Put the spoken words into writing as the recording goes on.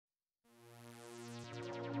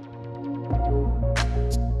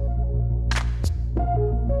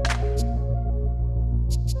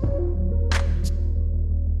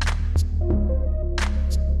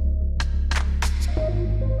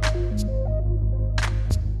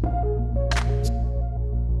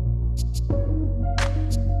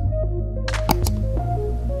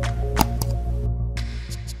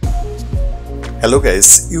Hello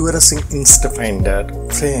guys, you are seeing Insta Finder.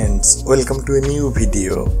 Friends, welcome to a new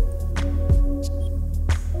video.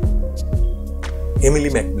 Emily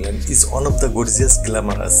Mcmillan is one of the gorgeous,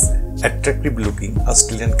 glamorous, attractive-looking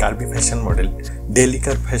Australian curvy fashion model, daily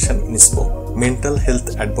curve fashion inspo, mental health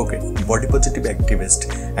advocate, body positive activist,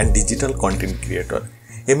 and digital content creator.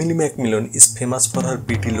 Emily Mcmillan is famous for her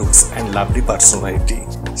pretty looks and lovely personality.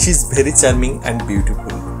 She is very charming and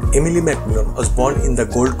beautiful. Emily Mcmillan was born in the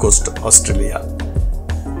Gold Coast, Australia.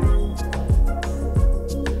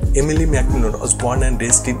 Emily Mcmillan was born and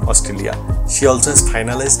raised in Australia. She also has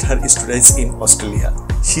finalized her studies in Australia.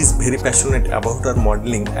 She is very passionate about her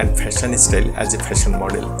modeling and fashion style as a fashion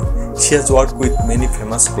model. She has worked with many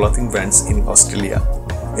famous clothing brands in Australia.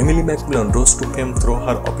 Emily Mcmillan rose to fame through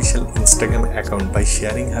her official Instagram account by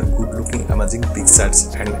sharing her good-looking, amazing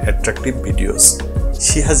pictures and attractive videos.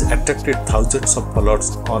 She has attracted thousands of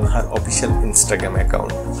followers on her official Instagram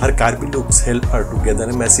account. Her curvy looks help her to gather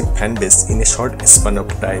a massive fan base in a short span of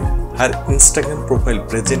time. Her Instagram profile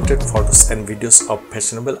presented photos and videos of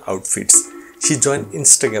fashionable outfits. She joined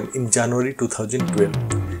Instagram in January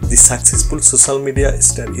 2012. The successful social media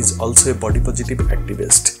star is also a body positive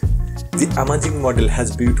activist. The amazing model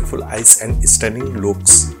has beautiful eyes and stunning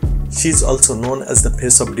looks. She is also known as the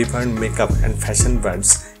face of different makeup and fashion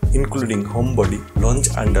brands including Homebody, Lounge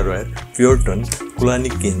Underwear, Puretan, Kulani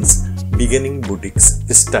Kinis, Beginning Boutiques,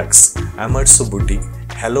 Stax, Amaroso Boutique,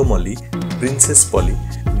 Hello Molly, Princess Polly,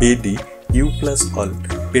 Bydee, U+ All,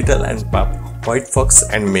 Petal Pup, White Fox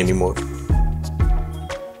and many more.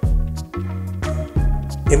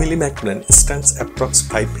 Emily Mcmillan stands approx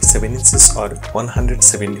 5 feet 7 inches or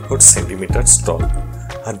 174 centimeters tall.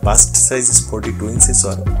 Her bust size is 42 inches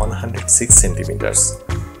or 106 centimeters.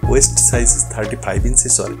 Waist size is 35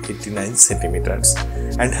 inches or 89 centimeters.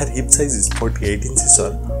 And her hip size is 48 inches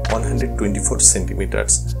or 124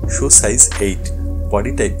 centimeters. Shoe size 8.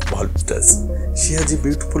 Body type voluptuous. She has a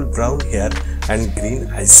beautiful brown hair and green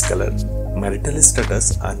eyes color. Marital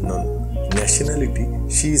status unknown. Nationality,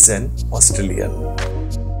 she is an Australian.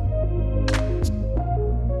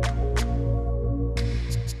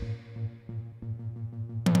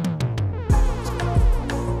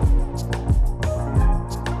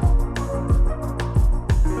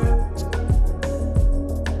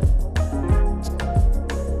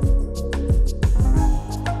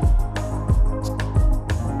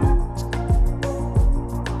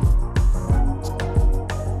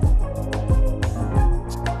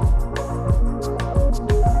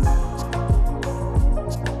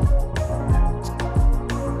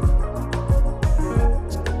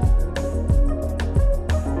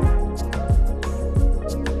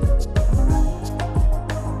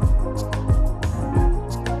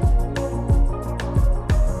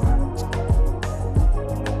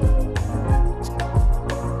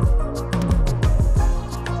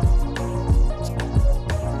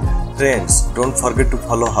 Friends, don't forget to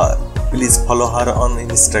follow her. Please follow her on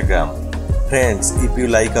Instagram. Friends, if you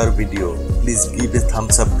like our video, please give a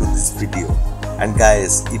thumbs up to this video. And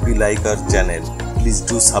guys, if you like our channel, please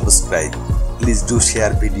do subscribe. Please do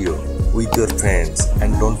share video with your friends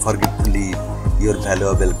and don't forget to leave your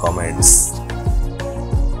valuable comments.